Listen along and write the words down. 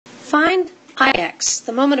Find Ix,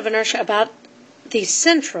 the moment of inertia about the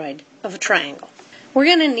centroid of a triangle. We're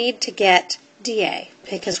going to need to get dA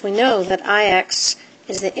because we know that Ix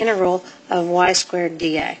is the integral of y squared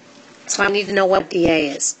dA. So I need to know what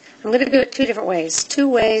dA is. I'm going to do it two different ways, two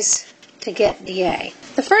ways to get dA.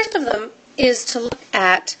 The first of them is to look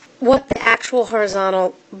at what the actual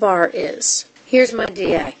horizontal bar is. Here's my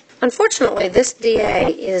dA. Unfortunately, this dA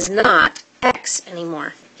is not x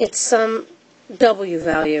anymore. It's some w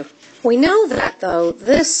value. We know that, though,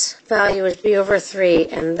 this value is b over 3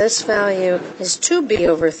 and this value is 2b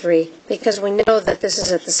over 3 because we know that this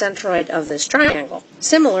is at the centroid of this triangle.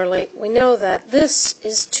 Similarly, we know that this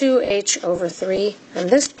is 2h over 3 and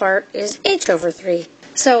this part is h over 3.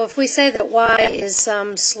 So if we say that y is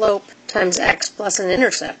some slope times x plus an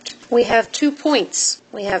intercept, we have 2 points.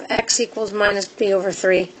 We have x equals minus b over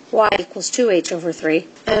 3, y equals 2h over 3,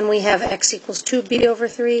 and we have x equals 2b over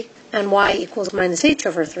 3, and y equals minus h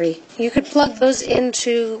over 3. You could plug those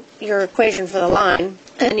into your equation for the line,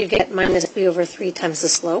 and you get minus b over 3 times the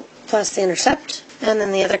slope, plus the intercept. And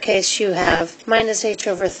in the other case, you have minus h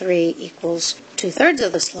over 3 equals 2/3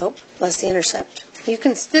 of the slope, plus the intercept.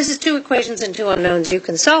 This is two equations and two unknowns. You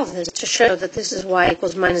can solve this to show that this is y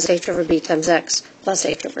equals minus h over b times x plus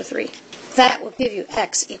h over 3. That will give you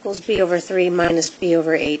x equals b over 3 minus b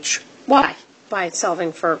over h y by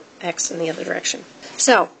solving for x in the other direction.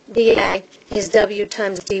 So dA is w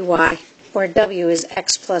times dy, where w is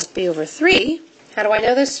x plus b over 3. How do I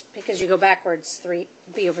know this? Because you go backwards,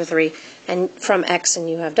 b over 3, and from x and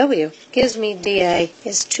you have w. Gives me dA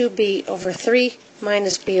is 2b over 3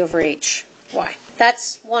 minus b over h. Y.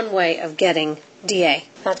 That's one way of getting dA.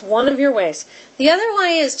 That's one of your ways. The other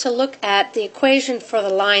way is to look at the equation for the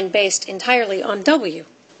line based entirely on w.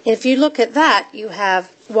 If you look at that, you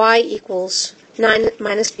have y equals 9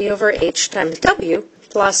 minus b over h times w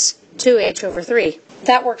plus 2h over 3.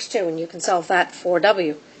 That works too, and you can solve that for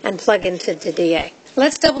w and plug into the dA.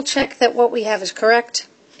 Let's double check that what we have is correct.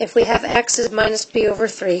 If we have x is minus b over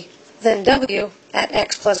 3, then w at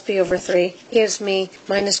x plus b over 3 gives me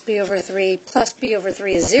minus b over 3 plus b over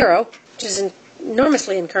 3 is 0, which is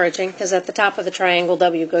enormously encouraging because at the top of the triangle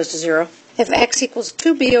w goes to 0. If x equals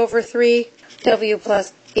 2b over 3, w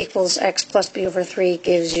plus equals x plus b over 3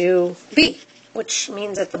 gives you b, which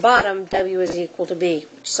means at the bottom w is equal to b,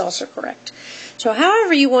 which is also correct. So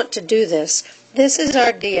however you want to do this, this is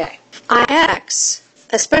our dA. Ix,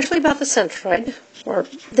 especially about the centroid, or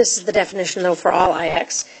this is the definition though for all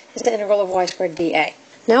Ix, is the integral of y squared dA.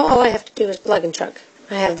 Now all I have to do is plug and chug.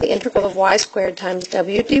 I have the integral of y squared times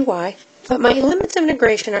w dy, but my limits of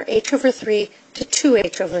integration are h over 3 to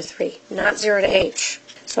 2h over 3, not 0 to h.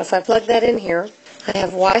 So if I plug that in here, I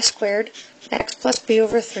have y squared x plus b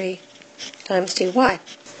over 3 times dy.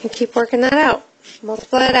 And keep working that out.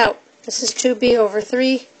 Multiply it out. This is 2b over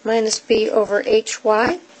 3 minus b over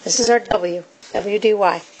hy. This is our w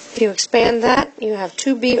dy. If you expand that, you have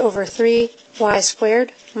 2b over 3 y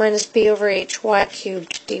squared minus b over hy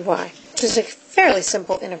cubed dy, which is a fairly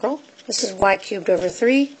simple integral. This is y cubed over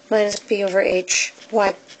 3 minus b over h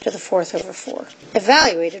y to the 4th over 4.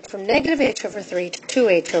 Evaluated from negative h over 3 to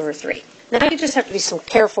 2h over 3. Now you just have to be so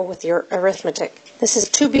careful with your arithmetic. This is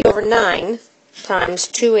 2b over 9 times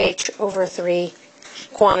 2h over 3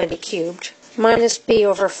 quantity cubed minus b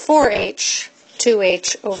over 4h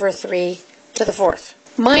 2h over 3 to the 4th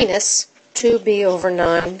minus 2b over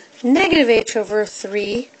 9 negative h over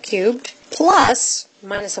 3 cubed plus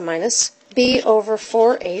minus a minus b over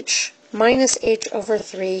 4h minus h over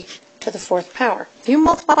 3 to the 4th power. If you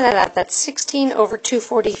multiply that out, that's 16 over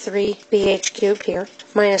 243 bh cubed here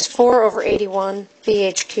minus 4 over 81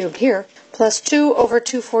 bh cubed here plus 2 over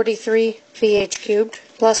 243 bh cubed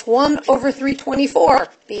plus 1 over 324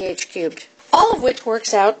 bh cubed. All of which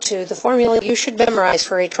works out to the formula you should memorize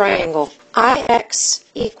for a triangle. Ix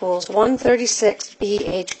equals 136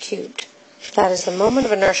 bh cubed. That is the moment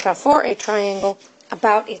of inertia for a triangle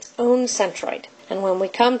about its own centroid. And when we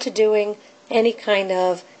come to doing any kind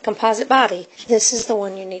of composite body, this is the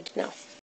one you need to know.